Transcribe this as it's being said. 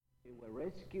were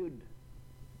rescued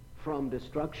from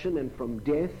destruction and from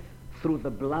death through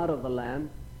the blood of the Lamb.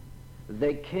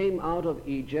 They came out of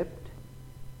Egypt.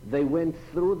 They went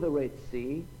through the Red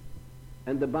Sea.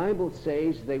 And the Bible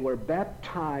says they were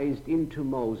baptized into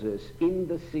Moses in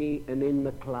the sea and in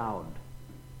the cloud.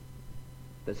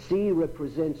 The sea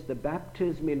represents the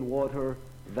baptism in water.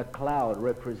 The cloud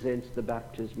represents the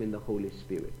baptism in the Holy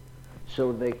Spirit.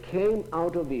 So they came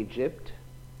out of Egypt,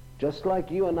 just like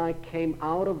you and I came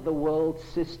out of the world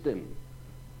system.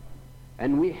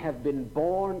 And we have been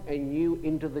born anew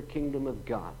into the kingdom of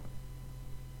God.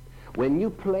 When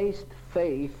you placed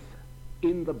faith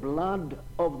in the blood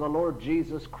of the Lord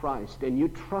Jesus Christ and you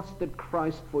trusted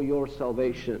Christ for your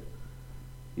salvation,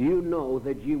 you know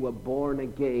that you were born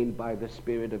again by the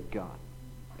Spirit of God.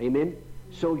 Amen?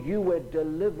 So you were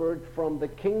delivered from the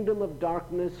kingdom of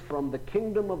darkness, from the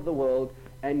kingdom of the world,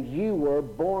 and you were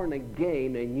born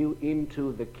again anew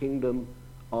into the kingdom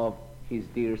of His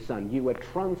dear Son. You were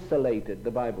translated,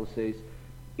 the Bible says,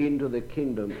 into the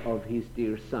kingdom of His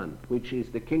dear Son, which is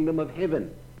the kingdom of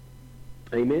heaven.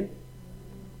 Amen?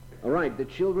 All right, the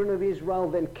children of Israel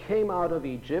then came out of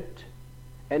Egypt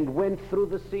and went through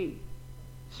the sea.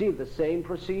 See, the same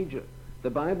procedure.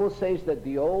 The Bible says that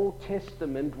the Old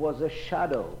Testament was a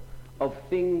shadow of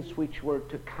things which were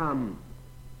to come.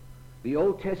 The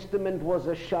Old Testament was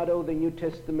a shadow. The New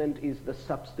Testament is the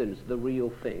substance, the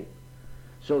real thing.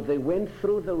 So they went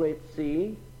through the Red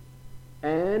Sea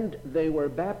and they were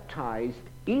baptized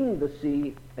in the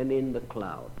sea and in the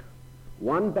cloud.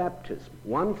 One baptism,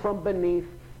 one from beneath,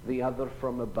 the other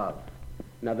from above.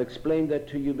 Now I've explained that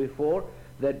to you before,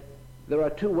 that there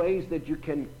are two ways that you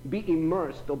can be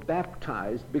immersed or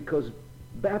baptized, because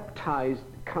baptized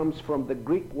comes from the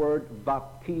Greek word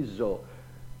baptizo,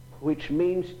 which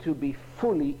means to be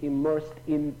fully immersed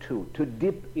into, to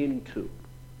dip into,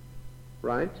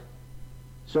 right?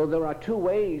 So there are two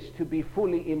ways to be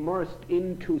fully immersed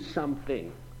into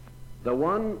something. The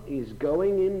one is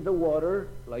going in the water,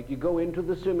 like you go into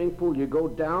the swimming pool, you go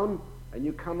down and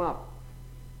you come up.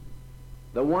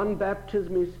 The one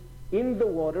baptism is in the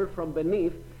water from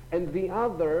beneath, and the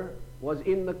other was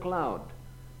in the cloud.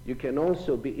 You can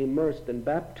also be immersed and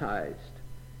baptized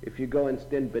if you go and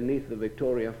stand beneath the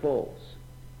Victoria Falls.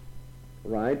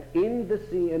 Right? In the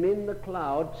sea and in the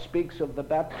cloud speaks of the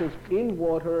baptism in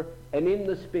water and in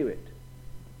the Spirit.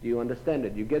 Do you understand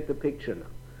it? You get the picture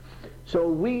now. So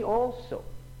we also,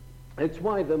 it's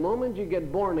why the moment you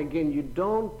get born again, you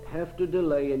don't have to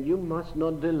delay, and you must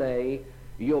not delay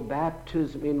your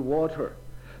baptism in water.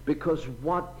 Because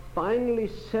what finally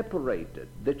separated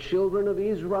the children of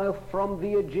Israel from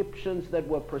the Egyptians that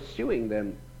were pursuing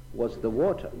them was the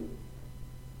water.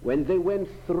 When they went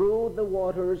through the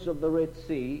waters of the Red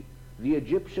Sea, the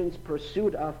Egyptians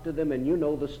pursued after them, and you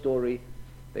know the story,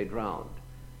 they drowned.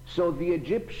 So the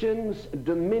Egyptians'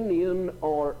 dominion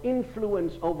or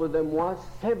influence over them was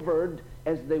severed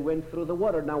as they went through the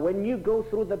water. Now when you go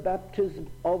through the baptism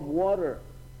of water,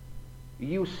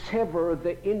 you sever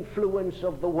the influence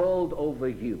of the world over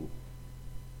you.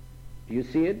 Do you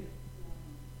see it?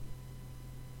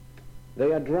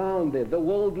 They are drowned there. The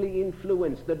worldly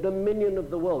influence, the dominion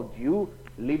of the world, you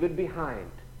leave it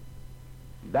behind.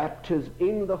 Baptism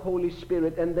in the Holy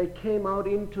Spirit, and they came out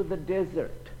into the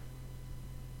desert.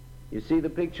 You see the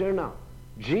picture now?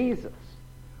 Jesus,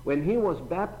 when he was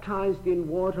baptized in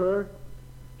water,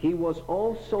 he was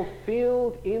also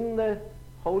filled in the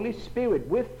Holy Spirit,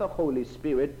 with the Holy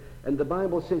Spirit. And the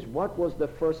Bible says, what was the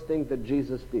first thing that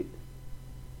Jesus did?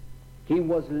 He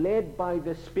was led by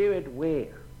the Spirit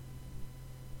where?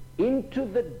 Into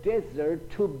the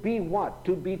desert to be what?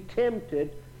 To be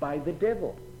tempted by the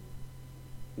devil.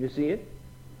 You see it?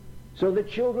 So the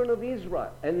children of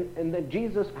Israel, and then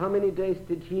Jesus, how many days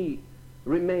did he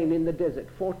remain in the desert?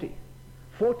 40.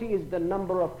 40 is the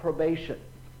number of probation.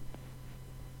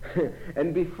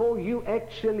 And before you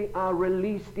actually are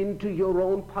released into your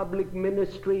own public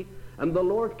ministry, and the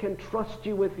Lord can trust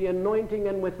you with the anointing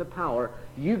and with the power,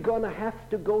 you're going to have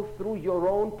to go through your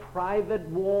own private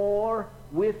war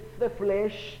with the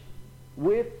flesh,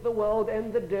 with the world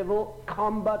and the devil,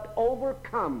 combat,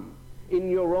 overcome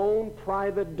in your own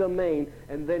private domain,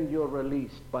 and then you're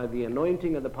released by the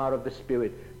anointing and the power of the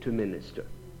Spirit to minister.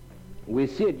 We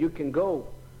see it. You can go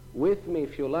with me,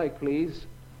 if you like, please,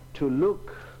 to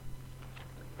Luke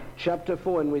chapter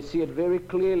 4, and we see it very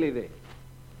clearly there.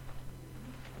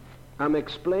 I'm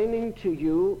explaining to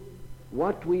you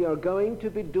what we are going to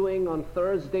be doing on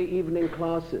Thursday evening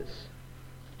classes.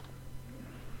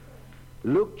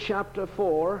 Luke chapter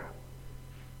 4.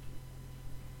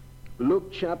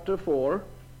 Luke chapter 4.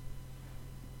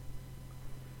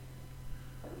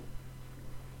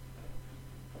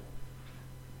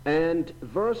 And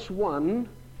verse 1,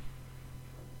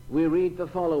 we read the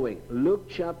following. Luke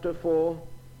chapter 4,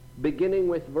 beginning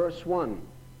with verse 1.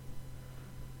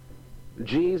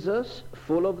 Jesus,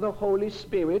 full of the Holy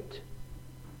Spirit,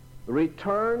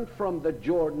 returned from the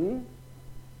Jordan,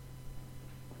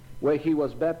 where he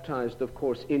was baptized, of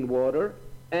course, in water,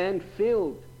 and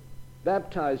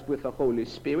baptized with the Holy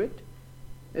Spirit.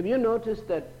 Have you noticed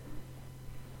that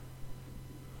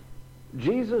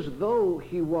Jesus, though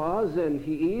he was and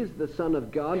he is the Son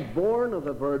of God, born of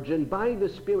a virgin by the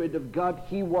Spirit of God,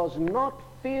 he was not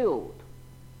filled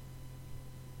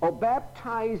or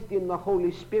baptized in the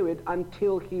Holy Spirit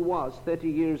until he was 30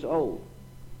 years old.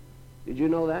 Did you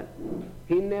know that?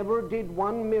 He never did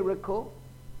one miracle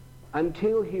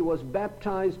until he was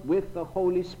baptized with the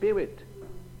Holy Spirit.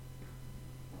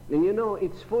 And you know,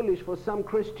 it's foolish for some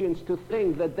Christians to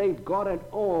think that they've got it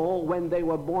all when they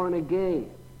were born again.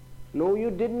 No,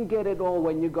 you didn't get it all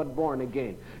when you got born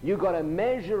again. You got a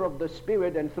measure of the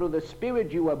Spirit, and through the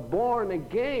Spirit you were born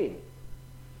again.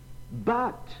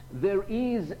 But there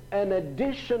is an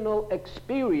additional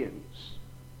experience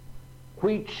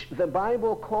which the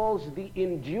Bible calls the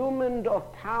endowment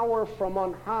of power from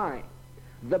on high,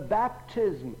 the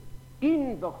baptism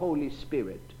in the Holy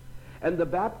Spirit. And the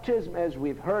baptism, as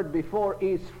we've heard before,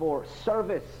 is for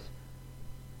service,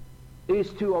 is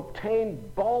to obtain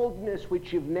boldness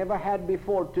which you've never had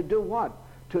before. To do what?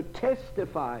 To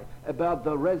testify about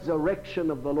the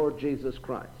resurrection of the Lord Jesus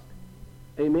Christ.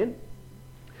 Amen?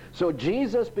 So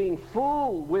Jesus, being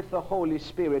full with the Holy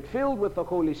Spirit, filled with the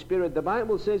Holy Spirit, the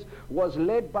Bible says, was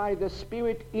led by the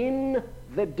Spirit in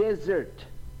the desert,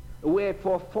 where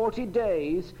for 40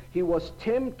 days he was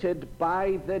tempted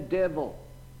by the devil.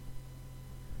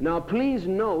 Now please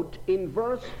note in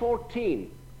verse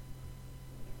 14,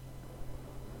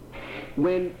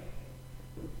 when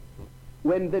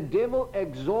the devil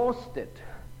exhausted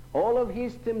all of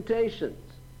his temptations,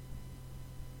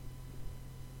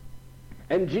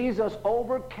 and Jesus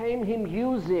overcame him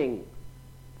using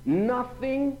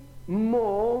nothing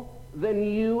more than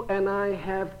you and I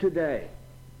have today.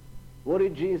 What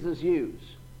did Jesus use?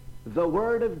 The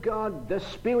Word of God, the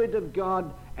Spirit of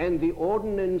God, and the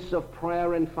ordinance of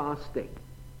prayer and fasting.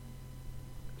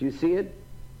 Do you see it?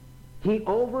 He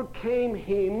overcame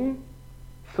him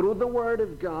through the Word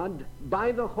of God,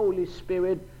 by the Holy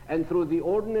Spirit, and through the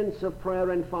ordinance of prayer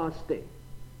and fasting.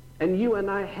 And you and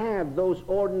I have those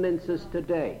ordinances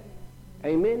today.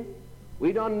 Amen?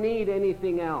 We don't need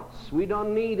anything else. We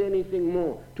don't need anything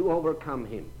more to overcome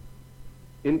him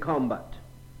in combat.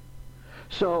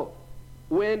 So,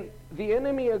 when the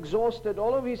enemy exhausted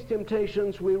all of his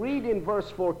temptations, we read in verse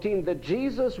 14 that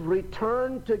Jesus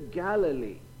returned to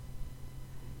Galilee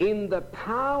in the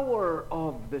power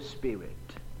of the Spirit.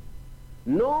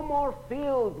 No more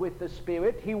filled with the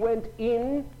Spirit. He went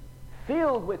in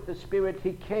filled with the Spirit.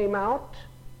 He came out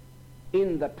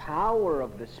in the power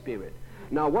of the Spirit.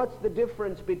 Now, what's the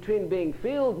difference between being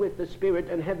filled with the Spirit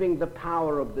and having the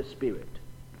power of the Spirit?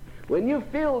 When you're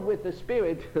filled with the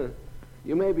Spirit,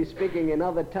 you may be speaking in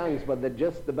other tongues, but they're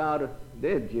just about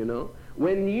dead, you know.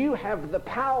 When you have the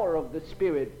power of the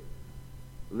Spirit,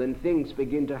 then things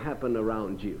begin to happen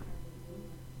around you.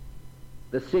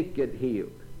 The sick get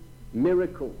healed.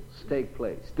 Miracles take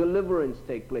place. Deliverance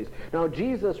take place. Now,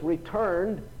 Jesus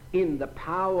returned in the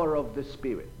power of the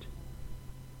Spirit.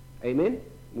 Amen?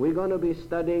 We're going to be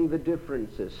studying the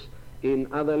differences in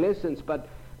other lessons, but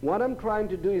what I'm trying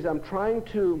to do is I'm trying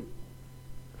to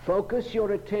focus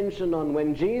your attention on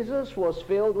when Jesus was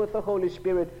filled with the Holy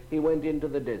Spirit, he went into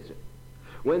the desert.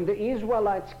 When the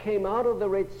Israelites came out of the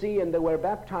Red Sea and they were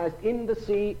baptized in the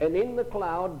sea and in the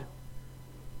cloud,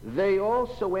 they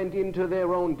also went into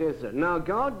their own desert. Now,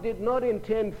 God did not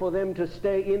intend for them to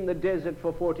stay in the desert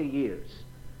for 40 years.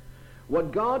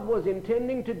 What God was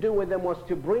intending to do with them was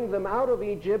to bring them out of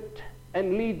Egypt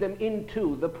and lead them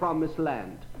into the promised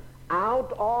land.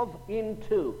 Out of,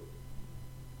 into.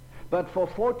 But for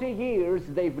 40 years,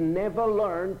 they've never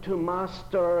learned to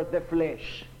master the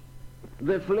flesh.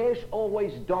 The flesh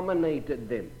always dominated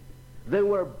them. They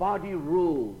were body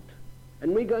ruled.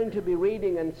 And we're going to be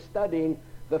reading and studying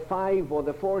the 5 or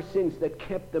the 4 sins that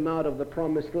kept them out of the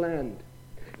promised land.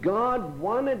 God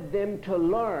wanted them to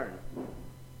learn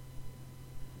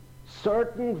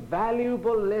certain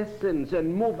valuable lessons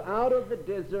and move out of the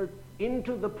desert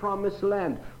into the promised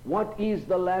land. What is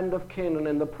the land of Canaan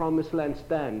and the promised land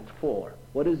stand for?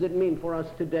 What does it mean for us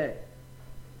today?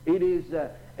 It is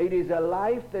a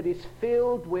life that is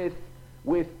filled with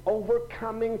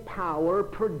overcoming power,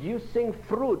 producing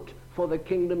fruit for the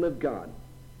kingdom of God.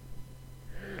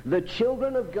 The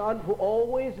children of God who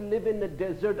always live in the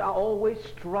desert are always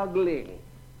struggling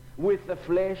with the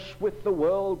flesh, with the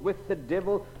world, with the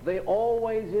devil. They're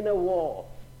always in a war.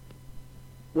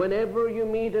 Whenever you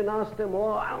meet and ask them,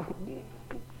 "Oh,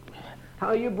 how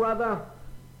are you, brother?"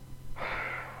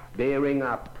 Bearing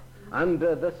up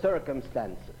under the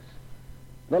circumstances.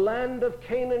 The land of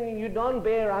Canaan, you don't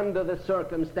bear under the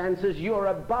circumstances. You're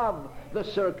above the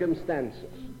circumstances.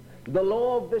 The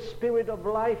law of the Spirit of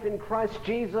life in Christ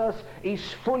Jesus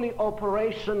is fully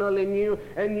operational in you,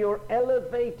 and you're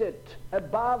elevated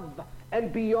above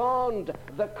and beyond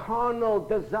the carnal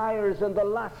desires and the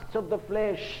lusts of the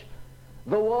flesh.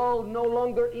 The world no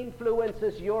longer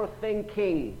influences your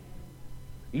thinking.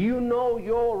 You know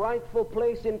your rightful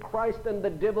place in Christ, and the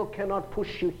devil cannot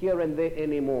push you here and there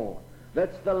anymore.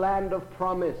 That's the land of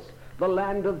promise, the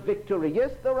land of victory.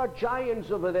 Yes, there are giants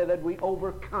over there that we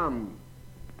overcome.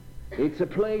 It's a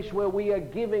place where we are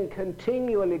giving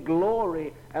continually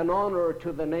glory and honor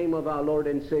to the name of our Lord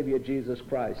and Savior Jesus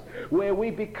Christ, where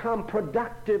we become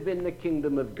productive in the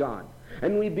kingdom of God,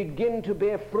 and we begin to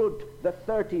bear fruit, the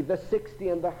 30, the 60,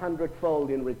 and the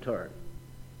 100-fold in return.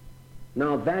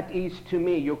 Now that is to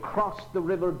me, you cross the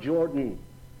river Jordan.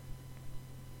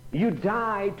 You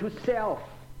die to self.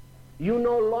 You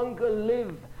no longer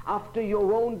live after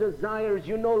your own desires.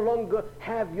 You no longer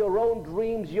have your own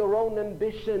dreams, your own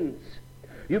ambitions.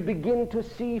 You begin to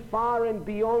see far and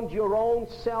beyond your own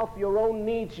self, your own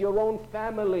needs, your own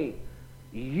family.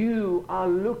 You are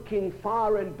looking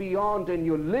far and beyond, and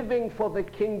you're living for the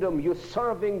kingdom. You're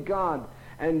serving God,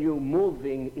 and you're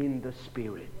moving in the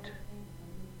Spirit.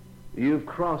 You've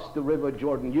crossed the river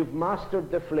Jordan. You've mastered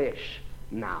the flesh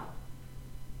now.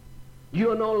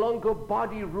 You're no longer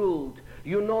body ruled.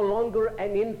 You're no longer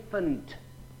an infant.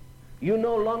 You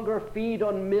no longer feed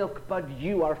on milk, but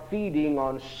you are feeding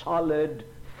on solid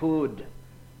food.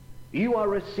 You are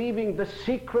receiving the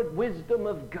secret wisdom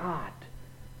of God.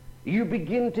 You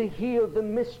begin to hear the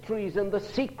mysteries, and the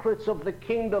secrets of the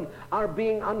kingdom are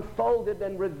being unfolded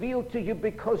and revealed to you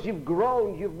because you've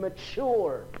grown, you've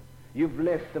matured, you've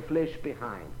left the flesh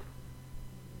behind.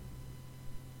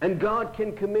 And God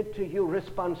can commit to you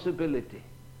responsibility.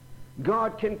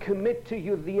 God can commit to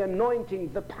you the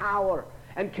anointing, the power,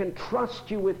 and can trust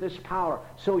you with this power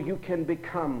so you can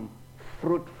become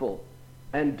fruitful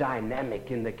and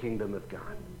dynamic in the kingdom of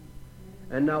God.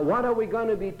 And now what are we going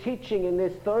to be teaching in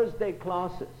these Thursday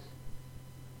classes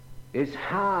is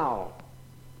how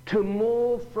to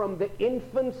move from the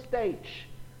infant stage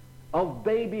of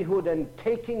babyhood and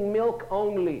taking milk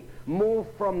only, move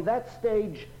from that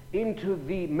stage into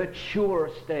the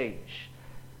mature stage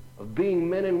of being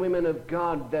men and women of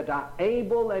God that are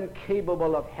able and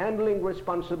capable of handling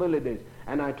responsibilities.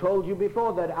 And I told you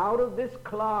before that out of this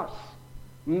class,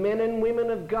 men and women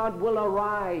of God will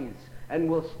arise and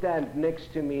will stand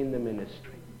next to me in the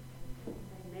ministry.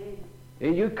 Amen.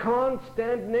 And you can't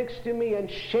stand next to me and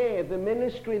share the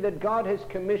ministry that God has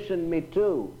commissioned me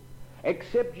to,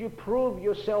 except you prove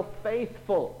yourself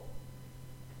faithful.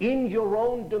 In your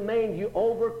own domain, you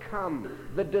overcome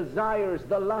the desires,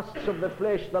 the lusts of the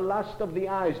flesh, the lust of the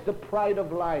eyes, the pride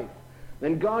of life.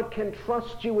 Then God can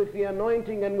trust you with the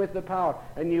anointing and with the power,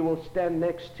 and you will stand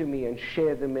next to me and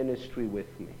share the ministry with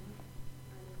me.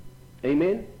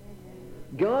 Amen?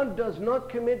 God does not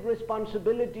commit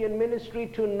responsibility and ministry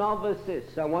to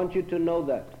novices. I want you to know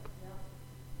that.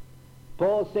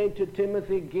 Paul said to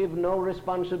Timothy, give no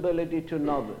responsibility to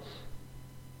novice.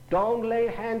 Don't lay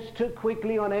hands too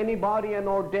quickly on anybody and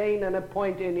ordain and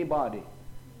appoint anybody.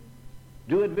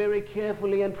 Do it very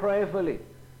carefully and prayerfully.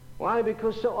 Why?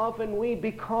 Because so often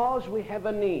because we have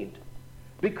a need,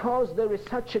 because there is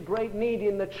such a great need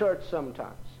in the church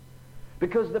sometimes,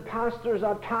 because the pastors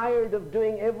are tired of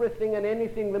doing everything and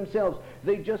anything themselves,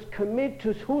 they just commit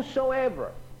to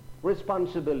whosoever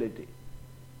responsibility.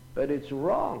 But it's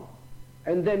wrong.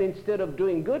 And then instead of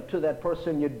doing good to that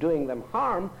person, you're doing them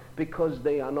harm because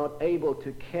they are not able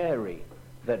to carry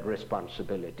that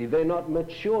responsibility. They're not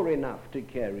mature enough to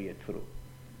carry it through.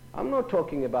 I'm not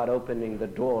talking about opening the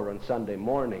door on Sunday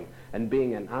morning and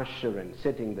being an usher and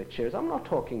sitting the chairs. I'm not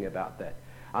talking about that.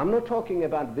 I'm not talking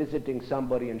about visiting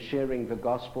somebody and sharing the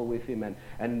gospel with him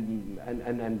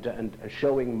and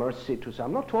showing mercy to some.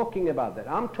 I'm not talking about that.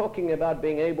 I'm talking about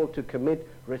being able to commit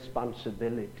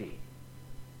responsibility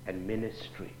and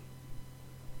ministry.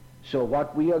 So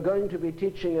what we are going to be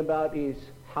teaching about is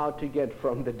how to get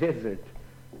from the desert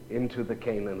into the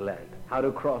Canaan land, how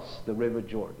to cross the river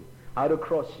Jordan, how to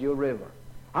cross your river,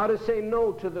 how to say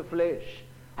no to the flesh,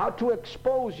 how to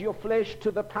expose your flesh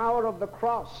to the power of the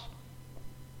cross.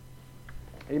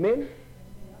 Amen?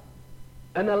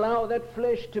 And allow that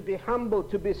flesh to be humble,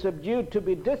 to be subdued, to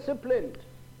be disciplined,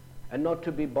 and not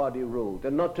to be body ruled,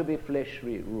 and not to be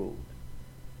fleshly ruled.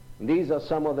 These are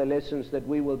some of the lessons that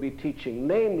we will be teaching,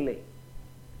 namely,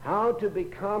 how to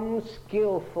become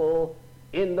skillful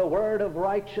in the word of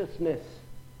righteousness.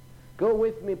 Go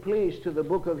with me, please, to the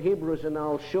book of Hebrews, and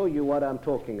I'll show you what I'm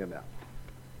talking about.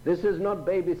 This is not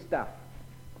baby stuff,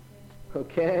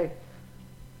 okay?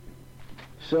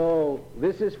 So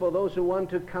this is for those who want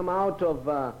to come out of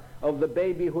the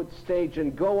babyhood stage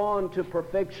and go on to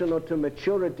perfection or to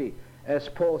maturity, as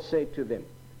Paul said to them.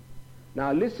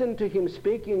 Now listen to him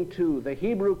speaking to the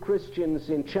Hebrew Christians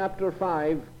in chapter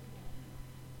 5.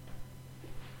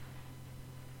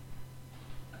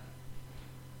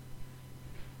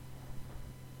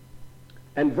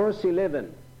 And verse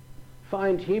 11.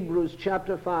 Find Hebrews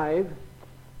chapter 5.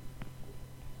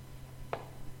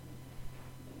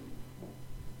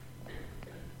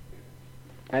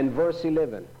 And verse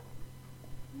 11.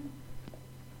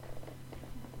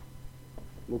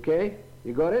 Okay?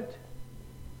 You got it?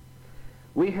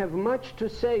 We have much to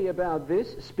say about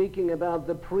this, speaking about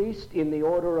the priest in the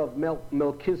order of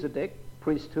Melchizedek,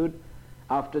 priesthood,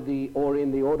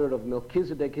 in the order of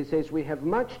Melchizedek. He says, we have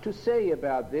much to say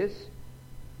about this,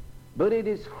 but it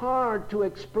is hard to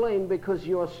explain because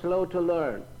you are slow to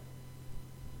learn.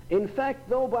 In fact,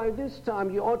 though by this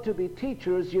time you ought to be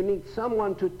teachers, you need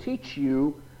someone to teach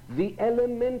you the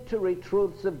elementary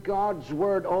truths of God's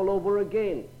Word all over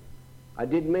again. I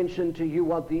did mention to you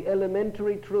what the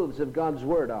elementary truths of God's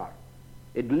Word are.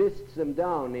 It lists them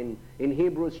down in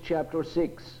Hebrews chapter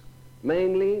 6.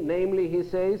 Namely, he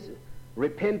says,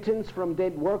 repentance from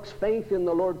dead works, faith in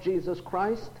the Lord Jesus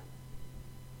Christ,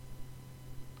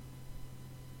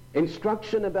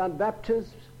 instruction about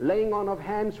baptism, laying on of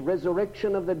hands,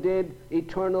 resurrection of the dead,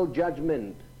 eternal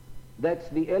judgment. That's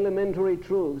the elementary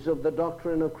truths of the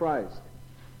doctrine of Christ.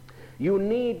 You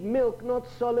need milk, not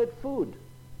solid food.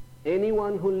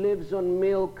 Anyone who lives on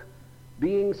milk,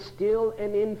 being still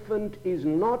an infant, is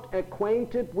not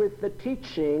acquainted with the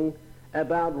teaching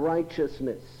about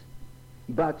righteousness.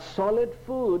 But solid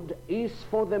food is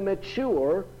for the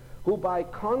mature, who by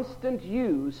constant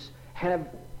use have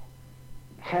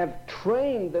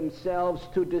trained themselves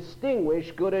to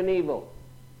distinguish good and evil.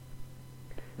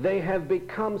 They have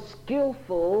become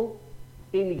skillful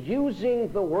in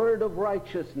using the word of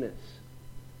righteousness.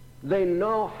 They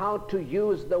know how to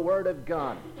use the Word of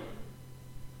God.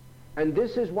 And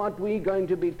this is what we're going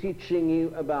to be teaching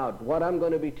you about, what I'm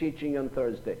going to be teaching on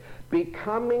Thursday.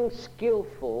 Becoming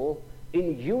skillful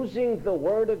in using the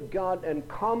Word of God and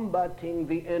combating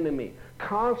the enemy,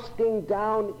 casting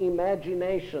down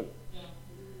imagination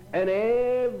and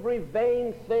every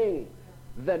vain thing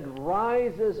that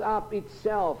rises up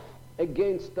itself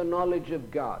against the knowledge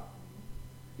of God.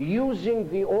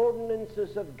 Using the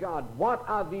ordinances of God. What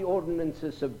are the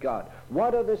ordinances of God?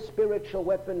 What are the spiritual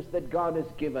weapons that God has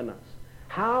given us?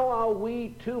 How are we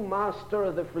to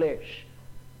master the flesh?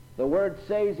 The Word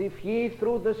says, if ye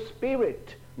through the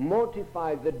Spirit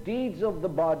mortify the deeds of the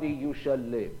body, you shall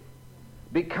live.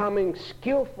 Becoming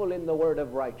skillful in the word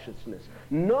of righteousness.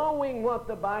 Knowing what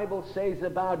the Bible says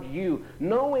about you.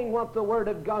 Knowing what the Word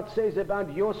of God says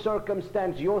about your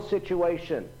circumstance, your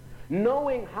situation.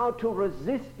 Knowing how to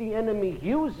resist the enemy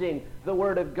using the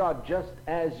Word of God, just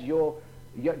as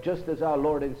our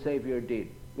Lord and Savior did.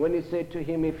 When he said to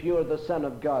him, if you are the Son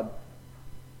of God,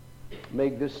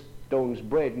 make the stones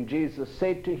bread. And Jesus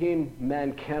said to him,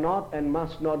 man cannot and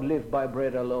must not live by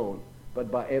bread alone, but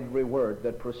by every word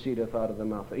that proceedeth out of the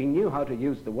mouth. He knew how to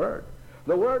use the Word.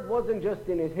 The Word wasn't just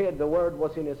in his head, the Word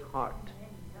was in his heart.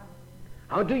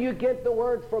 How do you get the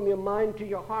Word from your mind to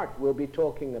your heart? We'll be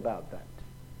talking about that.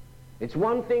 It's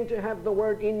one thing to have the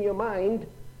Word in your mind,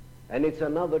 and it's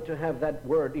another to have that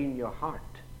Word in your heart.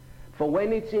 For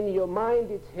when it's in your mind,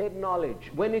 it's head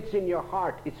knowledge. When it's in your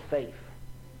heart, it's faith.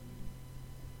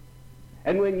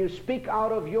 And when you speak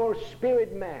out of your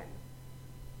spirit man,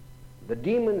 the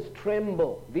demons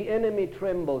tremble, the enemy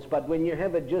trembles, but when you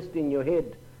have it just in your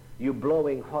head, you're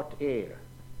blowing hot air.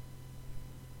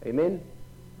 Amen?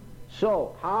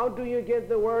 So, how do you get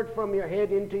the Word from your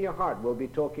head into your heart? We'll be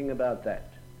talking about that.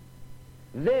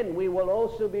 Then we will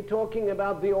also be talking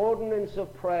about the ordinance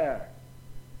of prayer.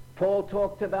 Paul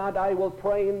talked about, I will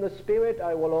pray in the Spirit,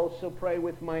 I will also pray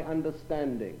with my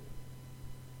understanding.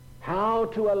 How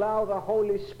to allow the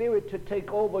Holy Spirit to take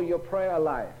over your prayer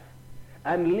life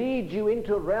and lead you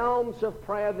into realms of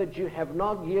prayer that you have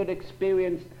not yet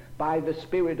experienced by the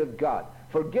Spirit of God.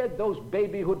 Forget those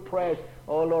babyhood prayers.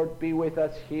 Oh Lord, be with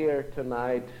us here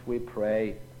tonight, we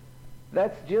pray.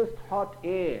 That's just hot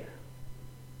air.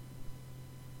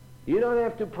 You don't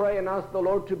have to pray and ask the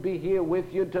Lord to be here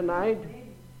with you tonight.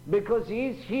 Because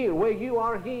he's here. Where you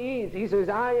are, he is. He says,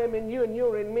 I am in you and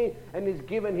you're in me. And he's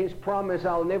given his promise,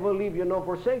 I'll never leave you nor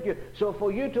forsake you. So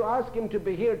for you to ask him to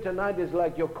be here tonight is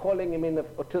like you're calling him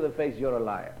to the face, you're a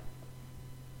liar.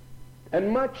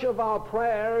 And much of our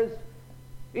prayers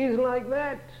is like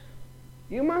that.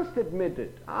 You must admit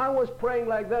it. I was praying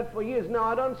like that for years. Now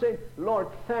I don't say, Lord,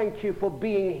 thank you for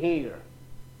being here.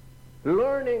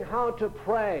 Learning how to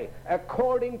pray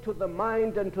according to the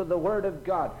mind and to the Word of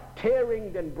God,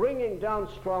 tearing and bringing down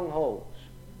strongholds.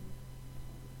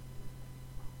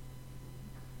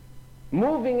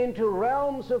 Moving into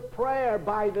realms of prayer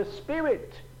by the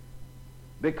Spirit,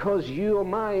 because your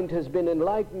mind has been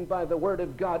enlightened by the Word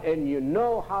of God and you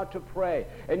know how to pray.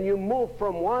 And you move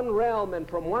from one realm and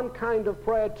from one kind of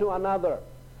prayer to another.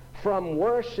 From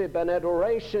worship and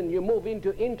adoration, you move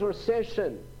into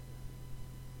intercession,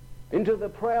 into the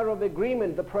prayer of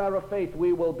agreement, the prayer of faith.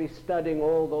 We will be studying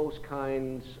all those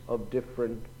kinds of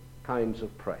different kinds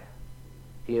of prayer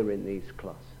here in these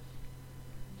classes.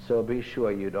 So be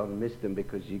sure you don't miss them,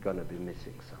 because you're going to be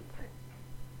missing something.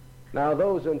 Now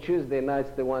those on Tuesday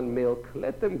nights that want milk,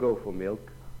 let them go for milk.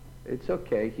 It's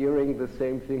okay, hearing the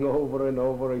same thing over and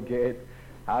over again.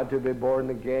 How to be born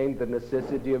again, the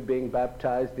necessity of being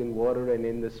baptized in water and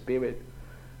in the Spirit.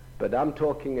 But I'm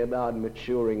talking about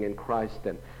maturing in Christ.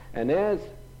 And as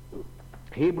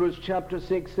Hebrews chapter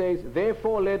 6 says,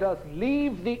 therefore let us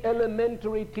leave the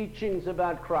elementary teachings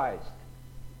about Christ.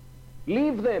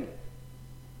 Leave them.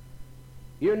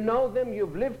 You know them,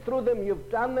 you've lived through them,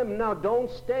 you've done them. Now don't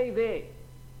stay there.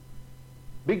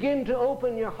 Begin to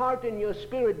open your heart and your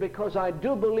spirit, because I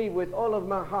do believe with all of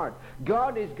my heart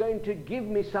God is going to give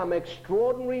me some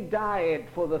extraordinary diet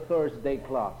for the Thursday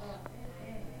class.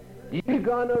 You're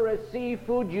going to receive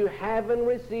food you haven't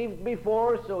received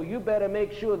before, so you better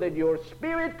make sure that your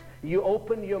spirit, you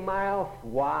open your mouth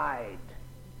wide.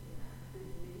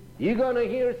 You're going to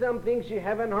hear some things you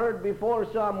haven't heard before,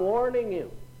 so I'm warning you.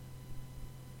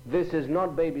 This is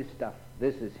not baby stuff.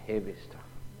 This is heavy stuff.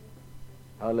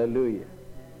 Hallelujah.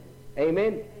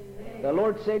 Amen. The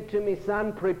Lord said to me,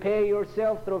 son, prepare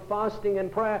yourself through fasting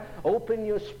and prayer. Open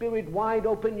your spirit wide,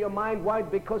 open your mind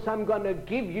wide, because I'm going to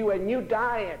give you a new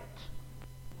diet.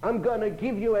 I'm going to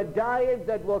give you a diet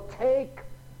that will take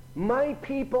my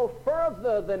people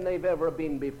further than they've ever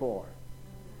been before.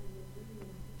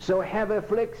 So have a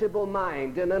flexible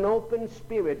mind and an open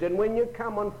spirit. And when you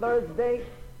come on Thursday,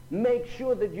 make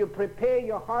sure that you prepare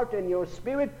your heart and your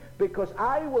spirit, because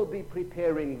I will be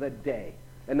preparing the day.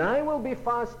 And I will be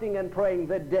fasting and praying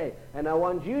that day. And I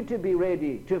want you to be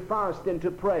ready to fast and to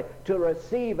pray, to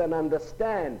receive and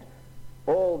understand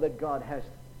all that God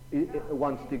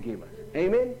wants to give us.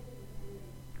 Amen?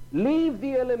 Leave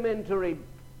the elementary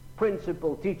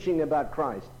principle teaching about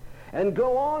Christ and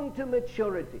go on to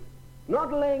maturity.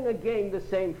 Not laying again the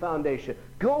same foundation.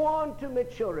 Go on to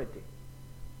maturity.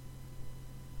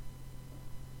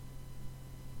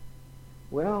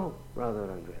 Well, Brother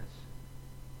Andreas,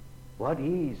 what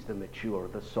is the mature,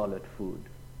 the solid food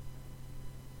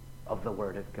of the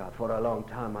Word of God? For a long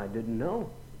time I didn't know,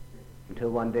 until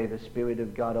one day the Spirit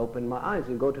of God opened my eyes.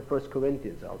 And go to 1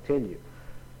 Corinthians, I'll tell you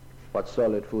what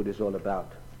solid food is all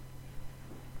about.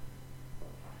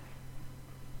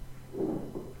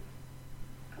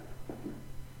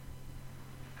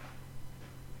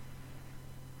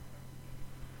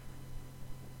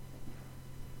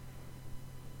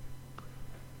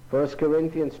 First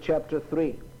Corinthians chapter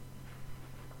 3.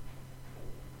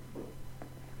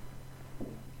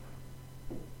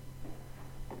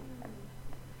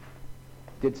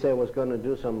 Did say I was going to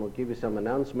we'll give you some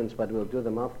announcements, but we'll do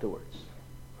them afterwards.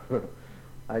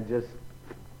 I just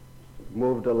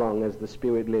moved along as the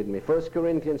Spirit led me. 1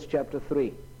 Corinthians chapter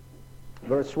 3,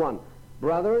 verse 1.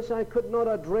 Brothers, I could not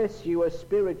address you as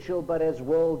spiritual, but as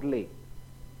worldly,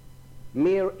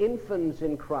 mere infants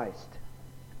in Christ.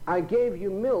 I gave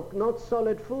you milk, not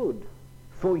solid food,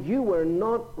 for you were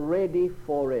not ready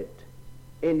for it.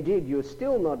 Indeed, you're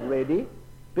still not ready,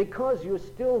 because you're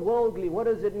still worldly. What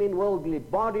does it mean, worldly?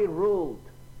 Body ruled.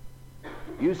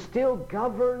 You're still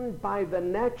governed by the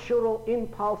natural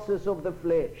impulses of the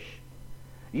flesh.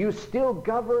 You're still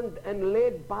governed and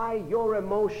led by your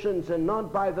emotions and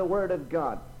not by the Word of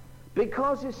God.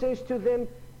 Because he says to them,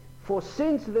 for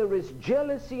since there is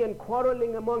jealousy and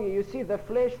quarreling among you, you see, the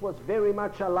flesh was very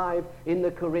much alive in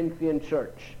the Corinthian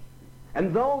church.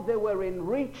 And though they were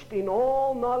enriched in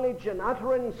all knowledge and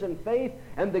utterance and faith,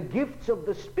 and the gifts of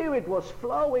the Spirit was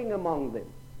flowing among them,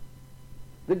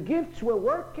 the gifts were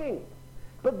working.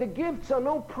 But the gifts are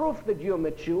no proof that you're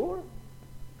mature.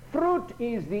 Fruit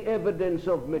is the evidence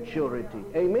of maturity.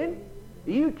 Amen?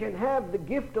 You can have the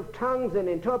gift of tongues and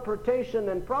interpretation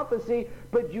and prophecy,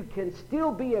 but you can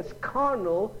still be as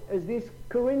carnal as these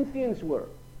Corinthians were.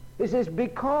 He says,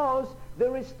 because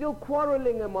there is still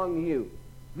quarreling among you.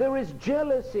 There is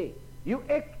jealousy. You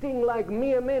acting like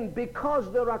mere men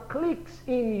because there are cliques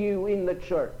in you in the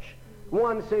church.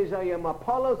 One says, I am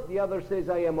Apollos. The other says,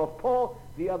 I am of Paul.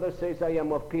 The other says, I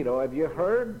am of Peter. Have you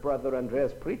heard Brother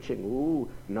Andreas preaching? Ooh,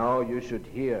 no, you should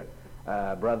hear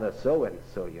Brother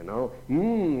so-and-so, you know.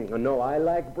 No, I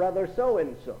like Brother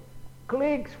so-and-so.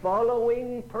 Cliques,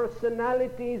 following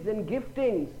personalities and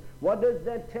giftings. What does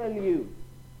that tell you?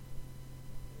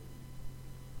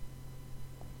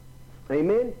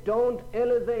 Amen? Don't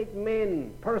elevate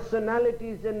men,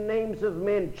 personalities and names of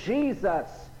men. Jesus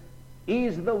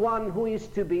is the one who is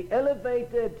to be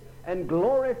elevated and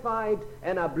glorified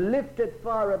and uplifted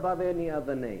far above any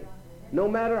other name. No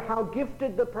matter how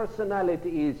gifted the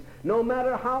personality is, no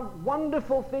matter how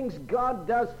wonderful things God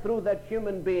does through that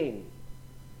human being,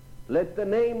 let the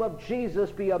name of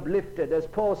Jesus be uplifted. As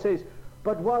Paul says,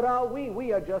 but what are we?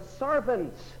 We are just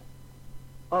servants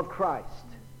of Christ.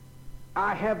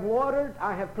 I have watered,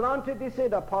 I have planted, he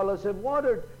said, Apollos have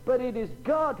watered, but it is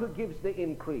God who gives the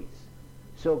increase.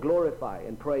 So glorify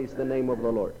and praise the name of the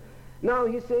Lord. Now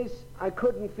he says, I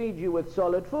couldn't feed you with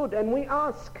solid food. And we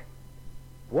ask,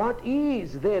 what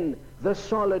is then the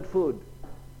solid food?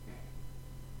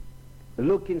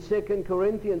 Look in 2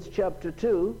 Corinthians chapter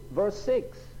 2, verse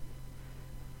 6.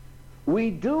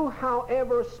 We do,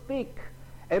 however, speak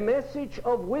a message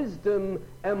of wisdom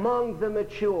among the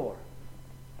mature.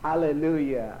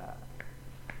 Hallelujah.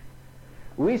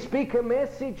 We speak a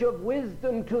message of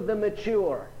wisdom to the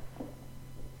mature.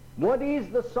 What is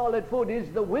the solid food? It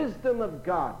is the wisdom of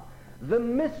God. The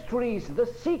mysteries, the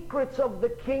secrets of the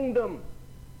kingdom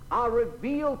are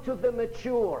revealed to the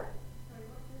mature.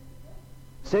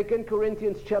 2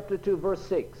 Corinthians chapter 2, verse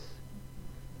 6.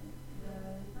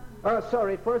 1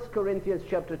 Corinthians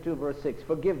chapter 2, verse 6.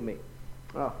 Forgive me.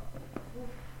 Oh.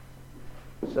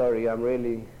 Sorry, I'm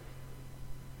really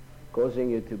causing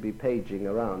you to be paging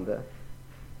around.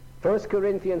 1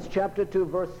 Corinthians chapter 2,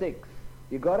 verse 6.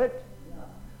 You got it? Yeah.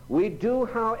 We do,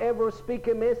 however, speak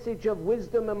a message of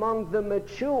wisdom among the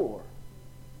mature,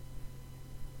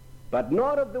 but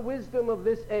not of the wisdom of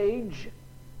this age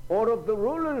or of the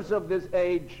rulers of this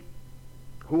age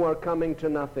who are coming to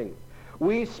nothing.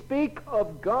 We speak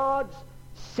of God's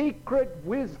secret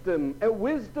wisdom, a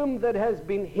wisdom that has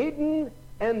been hidden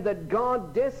and that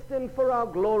God destined for our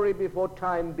glory before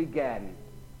time began.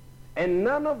 And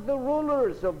none of the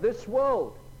rulers of this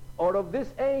world or of this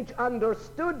age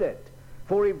understood it,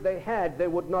 for if they had, they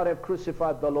would not have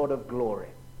crucified the Lord of glory.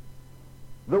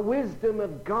 The wisdom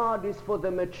of God is for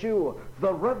the mature.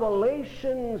 The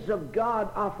revelations of God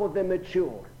are for the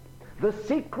mature. The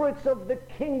secrets of the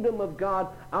kingdom of God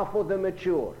are for the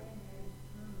mature.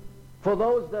 For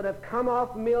those that have come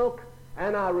off milk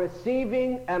and are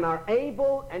receiving and are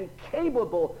able and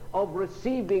capable of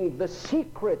receiving the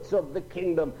secrets of the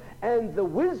kingdom and the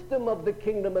wisdom of the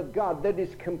kingdom of God that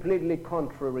is completely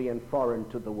contrary and foreign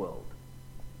to the world.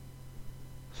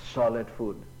 Solid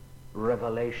food,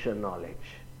 revelation knowledge.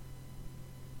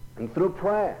 And through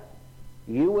prayer,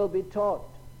 you will be taught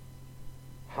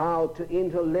how to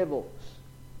enter levels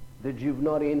that you've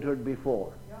not entered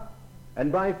before. And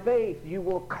by faith, you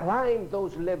will climb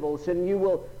those levels and you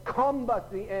will combat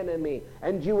the enemy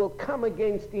and you will come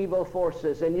against evil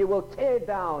forces and you will tear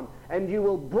down and you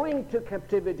will bring to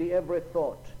captivity every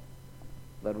thought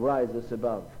that rises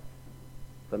above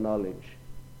the knowledge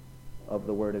of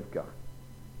the Word of God.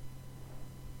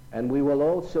 And we will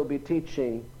also be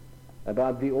teaching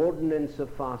about the ordinance of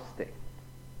fasting.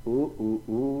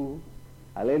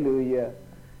 Hallelujah.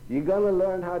 You're going to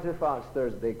learn how to fast,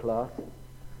 Thursday class.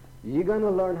 You're going to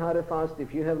learn how to fast.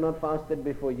 If you have not fasted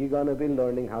before, you're going to be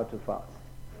learning how to fast.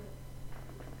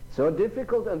 So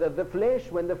difficult, and the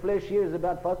flesh, when the flesh hears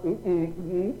about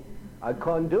fasting, I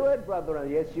can't do it, brother.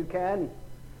 Yes, you can.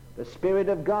 The Spirit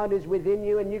of God is within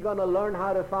you, and you're going to learn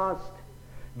how to fast.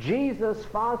 Jesus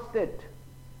fasted.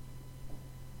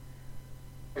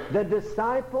 The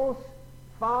disciples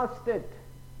fasted.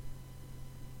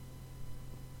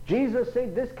 Jesus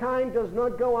said, this kind does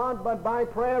not go out but by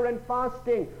prayer and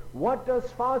fasting. What does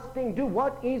fasting do?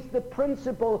 What is the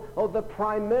principle of the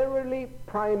primary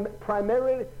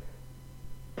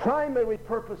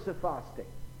purpose of fasting?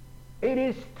 It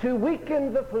is to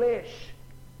weaken the flesh.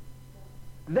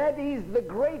 That is the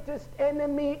greatest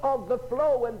enemy of the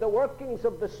flow and the workings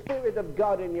of the Spirit of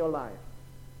God in your life.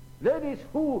 That is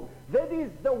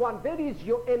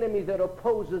your enemy that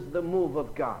opposes the move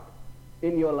of God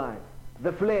in your life.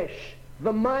 The flesh,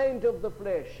 the mind of the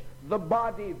flesh, the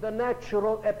body, the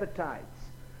natural appetites.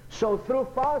 So through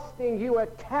fasting you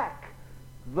attack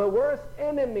the worst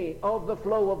enemy of the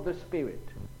flow of the Spirit.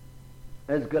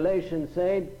 As Galatians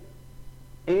said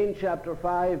in chapter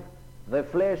 5, the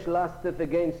flesh lusteth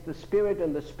against the Spirit,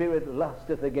 and the Spirit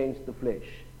lusteth against the flesh.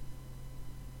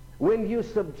 When you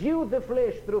subdue the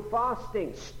flesh through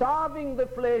fasting, starving the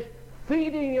flesh,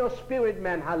 feeding your spirit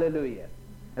man, hallelujah.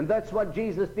 And that's what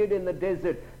Jesus did in the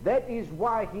desert. That is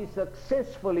why he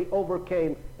successfully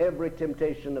overcame every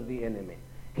temptation of the enemy.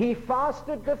 He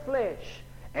fasted the flesh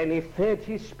and he fed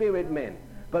his spirit man.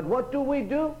 But what do?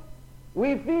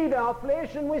 We feed our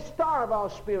flesh and we starve our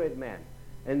spirit man.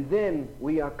 And then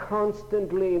we are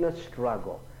constantly in a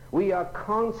struggle. We are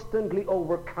constantly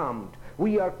overcome.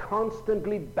 We are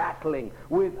constantly battling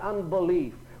with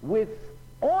unbelief, with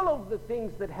all of the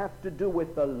things that have to do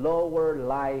with the lower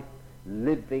life,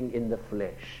 living in the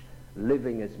flesh,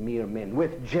 living as mere men,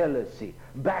 with jealousy,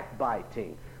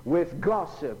 backbiting, with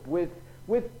gossip, with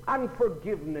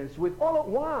unforgiveness, with all of...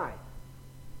 Why?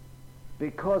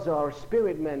 Because our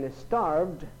spirit man is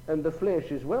starved and the flesh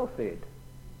is well fed.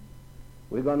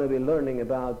 We're going to be learning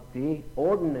about the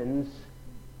ordinance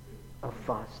of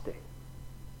fasting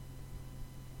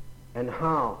and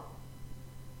how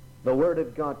the Word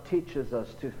of God teaches us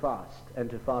to fast and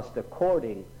to fast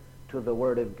according to the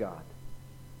Word of God.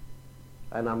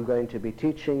 And I'm going to be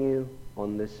teaching you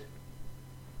on this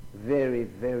very,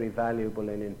 very valuable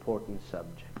and important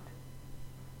subject.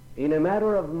 In a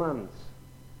matter of months,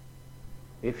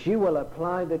 if you will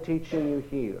apply the teaching you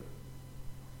hear,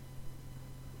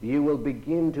 you will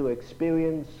begin to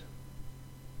experience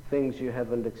things you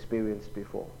haven't experienced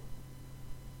before.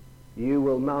 You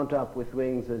will mount up with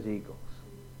wings as eagles,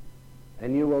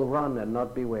 and you will run and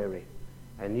not be weary,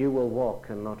 and you will walk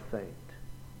and not faint.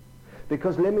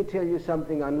 Because let me tell you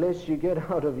something, unless you get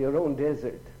out of your own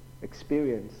desert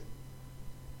experience,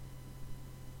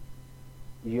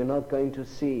 you're not going to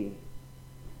see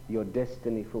your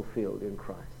destiny fulfilled in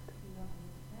Christ.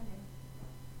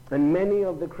 And many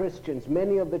of the Christians,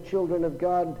 many of the children of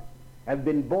God have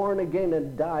been born again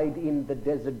and died in the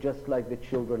desert just like the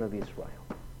children of Israel.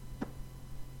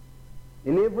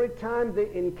 And every time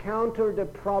they encountered a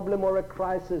problem or a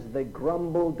crisis, they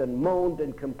grumbled and moaned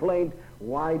and complained.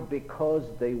 Why? Because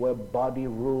they were body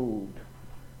ruled.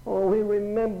 Oh, we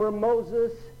remember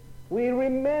Moses. We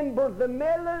remember the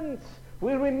melons.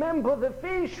 We remember the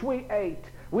fish we ate.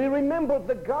 We remember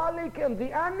the garlic and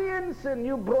the onions, and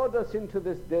you brought us into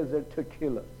this desert to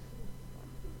kill us.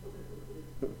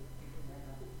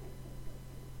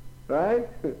 Right?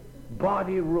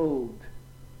 Body ruled.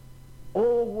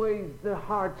 Always the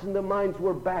hearts and the minds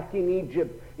were back in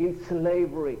Egypt, in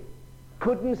slavery.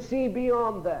 Couldn't see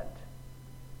beyond that.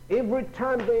 Every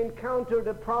time they encountered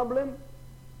a problem,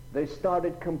 they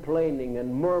started complaining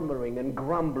and murmuring and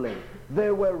grumbling.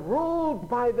 They were ruled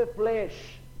by the flesh,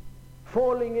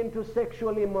 falling into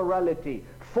sexual immorality,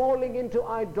 falling into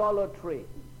idolatry,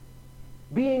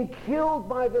 being killed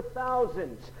by the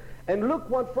thousands. And look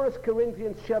what 1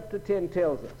 Corinthians chapter 10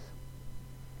 tells us.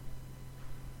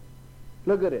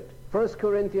 Look at it. 1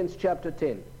 Corinthians chapter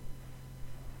 10.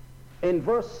 In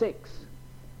verse 6.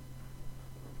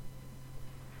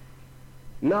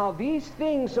 Now these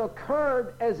things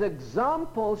occurred as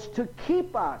examples to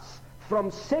keep us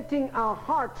from setting our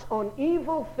hearts on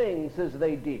evil things as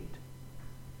they did.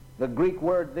 The Greek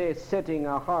word there, setting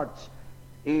our hearts,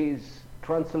 is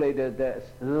translated as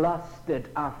lusted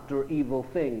after evil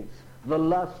things. The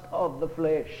lust of the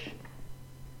flesh.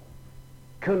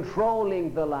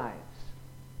 Controlling the lives.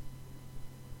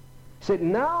 Said,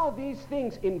 now these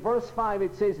things, in verse 5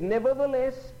 it says,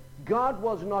 nevertheless, God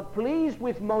was not pleased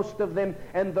with most of them,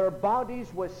 and their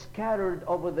bodies were scattered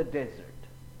over the desert.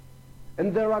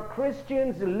 And there are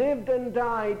Christians lived and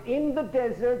died in the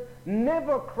desert,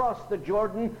 never crossed the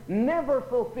Jordan, never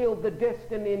fulfilled the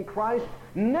destiny in Christ,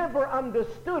 never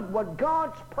understood what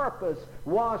God's purpose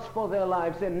was for their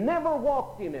lives, and never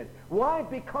walked in it. Why?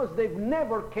 Because they've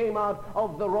never came out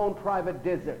of their own private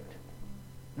desert.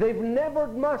 They've never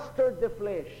mustered the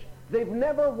flesh. They've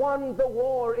never won the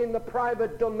war in the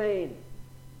private domain.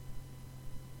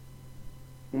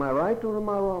 Am I right or am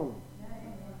I wrong?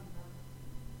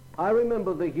 I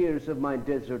remember the years of my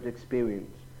desert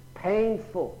experience.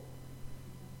 Painful.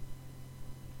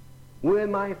 Where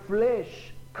my flesh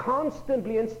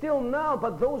constantly, and still now,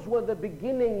 but those were the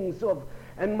beginnings of,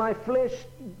 and my flesh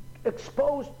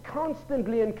exposed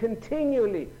constantly and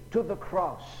continually to the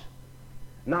cross.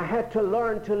 And I had to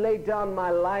learn to lay down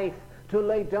my life, to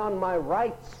lay down my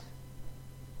rights,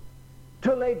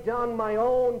 to lay down my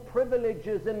own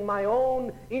privileges and my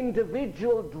own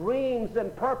individual dreams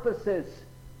and purposes,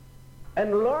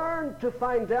 and learn to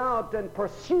find out and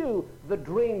pursue the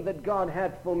dream that God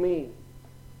had for me.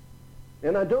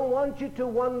 And I don't want you to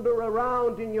wander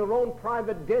around in your own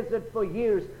private desert for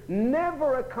years,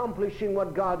 never accomplishing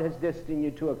what God has destined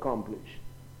you to accomplish.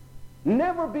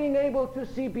 Never being able to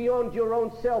see beyond your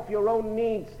own self, your own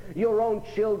needs, your own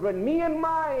children. Me and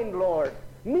mine, Lord.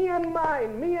 Me and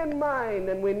mine, me and mine.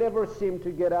 And we never seem to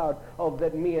get out of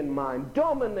that me and mine,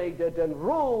 dominated and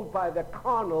ruled by the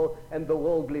carnal and the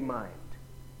worldly mind.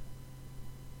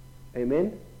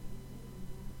 Amen?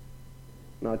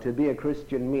 Now, to be a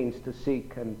Christian means to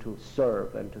seek and to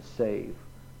serve and to save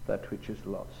that which is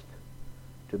lost.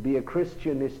 To be a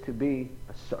Christian is to be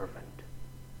a servant.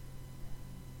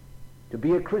 To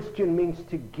be a Christian means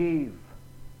to give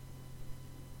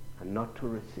and not to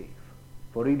receive.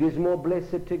 For it is more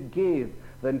blessed to give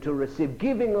than to receive.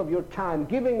 Giving of your time,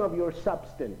 giving of your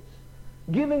substance,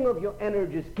 giving of your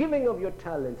energies, giving of your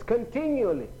talents,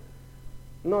 continually.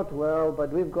 Not, well,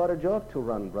 but we've got a job to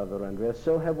run, Brother Andreas,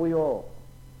 so have we all.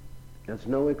 There's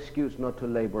no excuse not to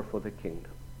labor for the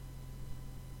kingdom.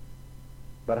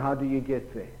 But how do you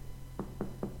get there?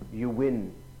 You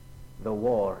win the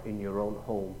war in your own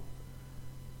home.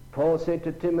 Paul said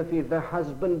to Timothy, the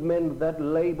husbandman that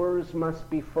labors must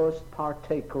be first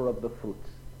partaker of the fruits.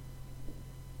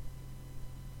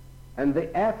 And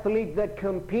the athlete that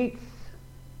competes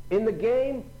in the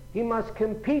game, he must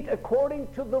compete according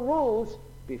to the rules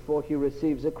before he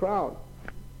receives a crown.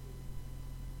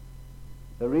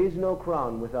 There is no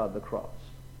crown without the cross.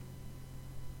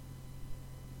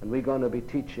 And we're going to be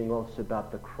teaching also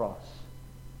about the cross.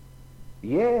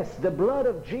 Yes, the blood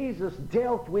of Jesus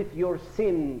dealt with your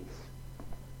sins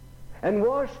and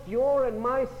washed your and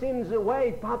my sins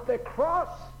away, but the cross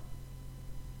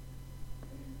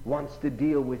wants to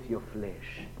deal with your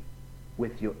flesh,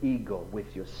 with your ego,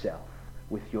 with yourself,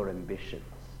 with your ambitions.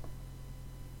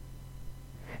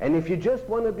 And if you just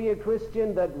want to be a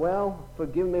Christian that, well,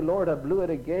 forgive me, Lord, I blew it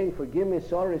again, forgive me,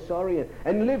 sorry,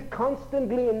 and live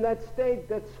constantly in that state,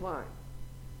 that's fine.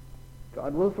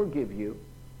 God will forgive you.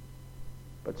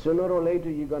 But sooner or later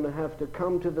you're going to have to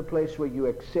come to the place where you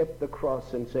accept the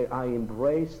cross and say, I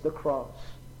embrace the cross.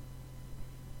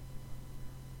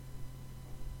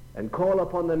 And call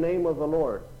upon the name of the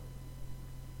Lord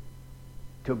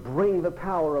to bring the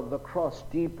power of the cross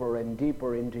deeper and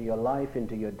deeper into your life,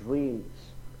 into your dreams,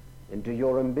 into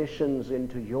your ambitions,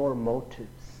 into your motives.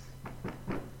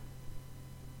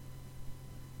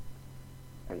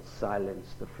 And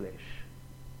silence the flesh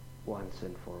once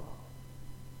and for all.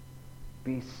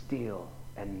 Be still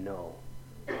and know.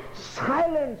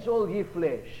 Silence all ye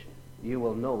flesh. You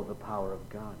will know the power of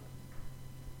God.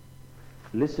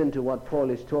 Listen to what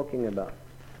Paul is talking about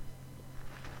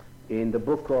in the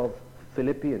book of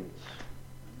Philippians.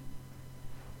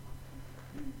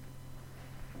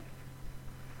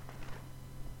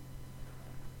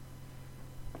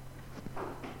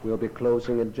 We'll be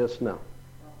closing it just now.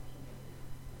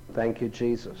 Thank you,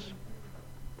 Jesus.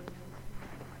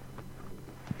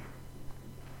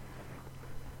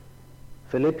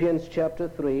 Philippians chapter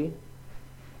 3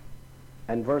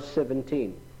 and verse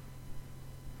 17.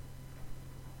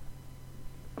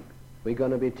 We're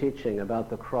going to be teaching about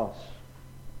the cross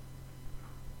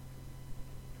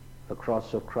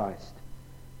of Christ.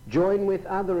 Join with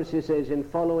others, he says, in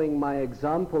following my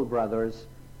example, brothers,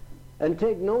 and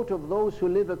take note of those who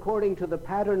live according to the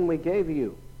pattern we gave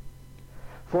you.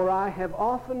 For I have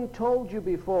often told you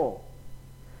before,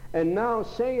 and now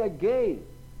say again,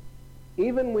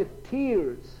 even with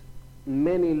tears,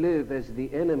 many live as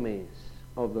the enemies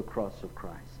of the cross of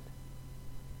Christ.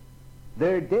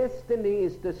 Their destiny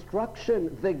is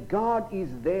destruction. The God is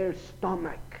their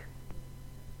stomach.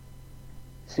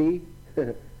 See?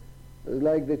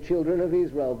 Like the children of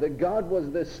Israel. The God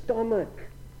was the stomach.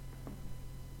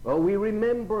 Oh, we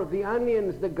remember the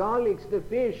onions, the garlics, the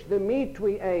fish, the meat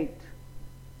we ate.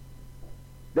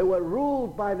 They were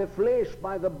ruled by the flesh,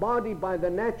 by the body, by the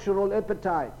natural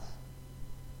appetites.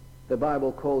 The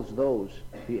Bible calls those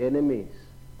the enemies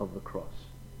of the cross.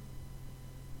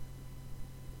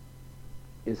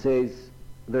 It says,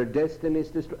 their destiny is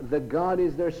destroyed. The God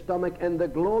is their stomach, and the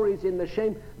glory is in the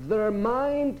shame. Their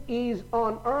mind is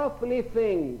on earthly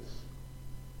things.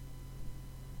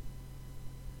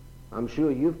 I'm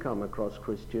sure you've come across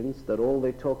Christians that all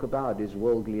they talk about is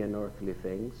worldly and earthly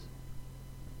things.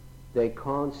 They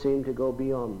can't seem to go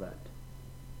beyond that.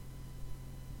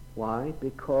 Why?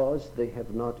 Because they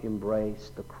have not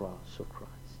embraced the cross of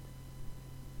Christ.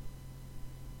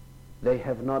 They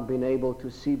have not been able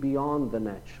to see beyond the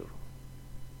natural.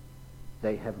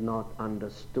 They have not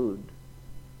understood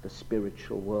the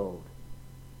spiritual world.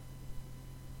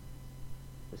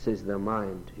 It says their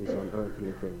mind is on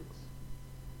earthly things.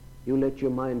 You let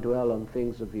your mind dwell on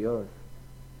things of the earth,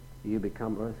 you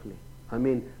become earthly. I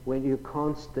mean, when you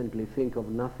constantly think of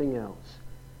nothing else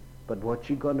but what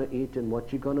you're going to eat and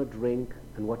what you're going to drink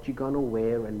and what you're going to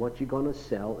wear and what you're going to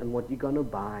sell and what you're going to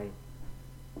buy.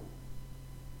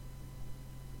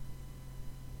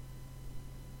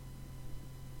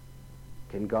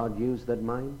 Can God use that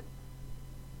mind?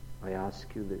 I ask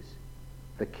you this.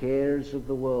 The cares of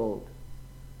the world,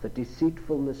 the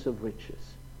deceitfulness of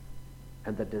riches,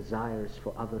 and the desires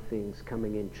for other things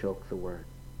coming in choke the word.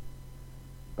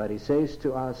 But he says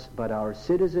to us, but our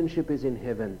citizenship is in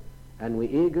heaven, and we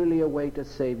eagerly await a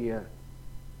Savior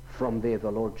from there,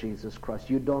 the Lord Jesus Christ.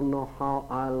 You don't know how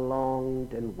I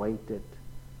longed and waited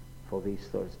for these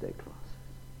Thursday classes.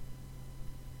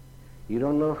 You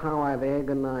don't know how I've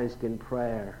agonized in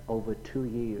prayer over 2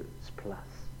 years plus.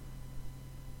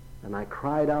 And I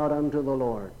cried out unto the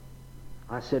Lord.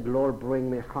 I said, Lord,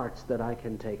 bring me hearts that I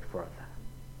can take further.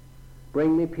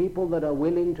 Bring me people that are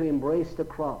willing to embrace the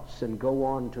cross and go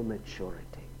on to maturity.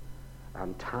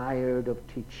 I'm tired of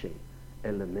teaching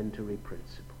elementary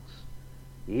principles.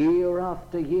 Year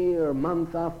after year,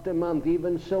 month after month,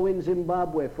 even so in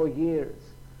Zimbabwe for years,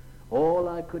 all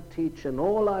I could teach and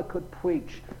all I could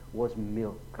preach was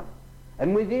milk.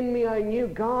 And within me I knew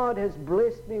God has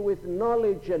blessed me with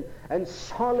knowledge and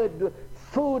solid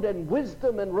food and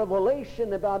wisdom and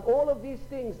revelation about all of these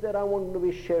things that I want to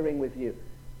be sharing with you.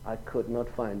 I could not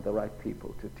find the right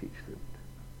people to teach them.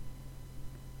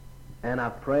 And I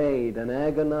prayed and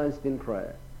agonized in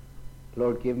prayer.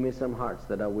 Lord, give me some hearts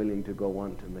that are willing to go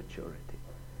on to maturity.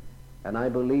 And I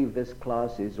believe this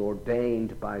class is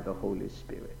ordained by the Holy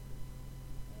Spirit.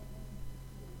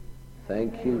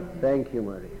 Thank you,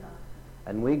 Maria.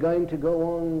 And we're going to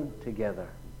go on together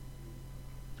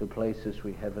to places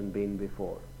we haven't been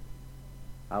before.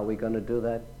 Are we going to do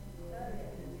that?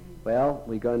 Well,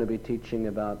 we're going to be teaching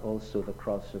about also the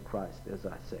cross of Christ, as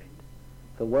I said.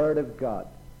 The Word of God,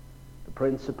 the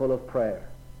principle of prayer,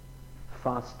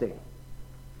 fasting,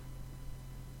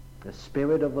 the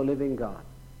Spirit of the living God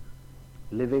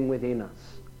living within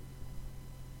us,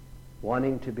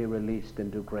 wanting to be released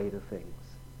and do greater things.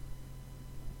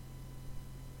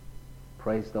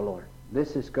 Praise the Lord.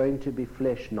 This is going to be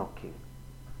flesh knocking.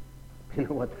 You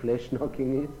know what flesh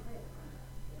knocking is?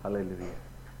 Hallelujah.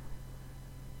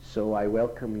 So I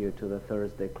welcome you to the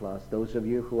Thursday class. Those of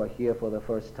you who are here for the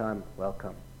first time,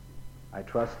 welcome. I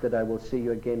trust that I will see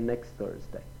you again next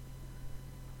Thursday.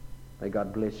 May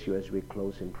God bless you as we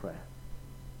close in prayer.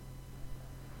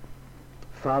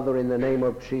 Father, in the name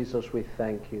of Jesus, we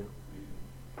thank you.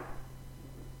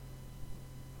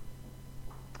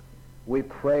 We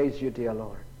praise you, dear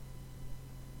Lord,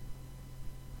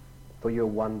 for you're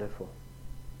wonderful.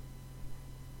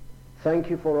 Thank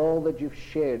you for all that you've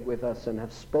shared with us and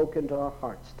have spoken to our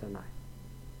hearts tonight.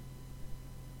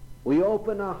 We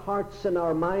open our hearts and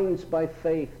our minds by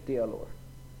faith, dear Lord.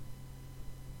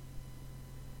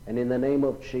 And in the name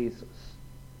of Jesus,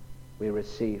 we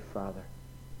receive, Father,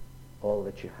 all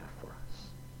that you have for us.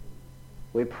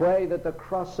 We pray that the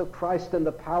cross of Christ and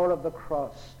the power of the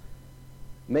cross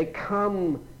may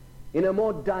come in a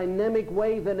more dynamic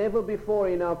way than ever before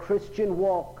in our Christian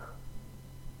walk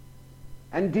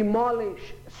and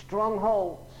demolish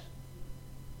strongholds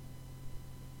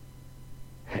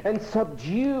and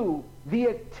subdue the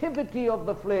activity of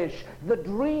the flesh, the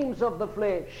dreams of the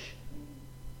flesh,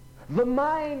 the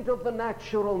mind of the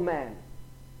natural man.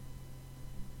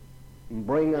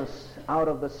 Bring us out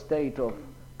of the state of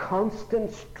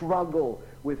constant struggle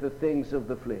with the things of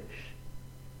the flesh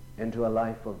into a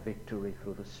life of victory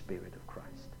through the Spirit of Christ.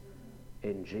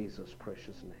 In Jesus'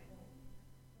 precious name.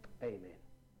 Amen.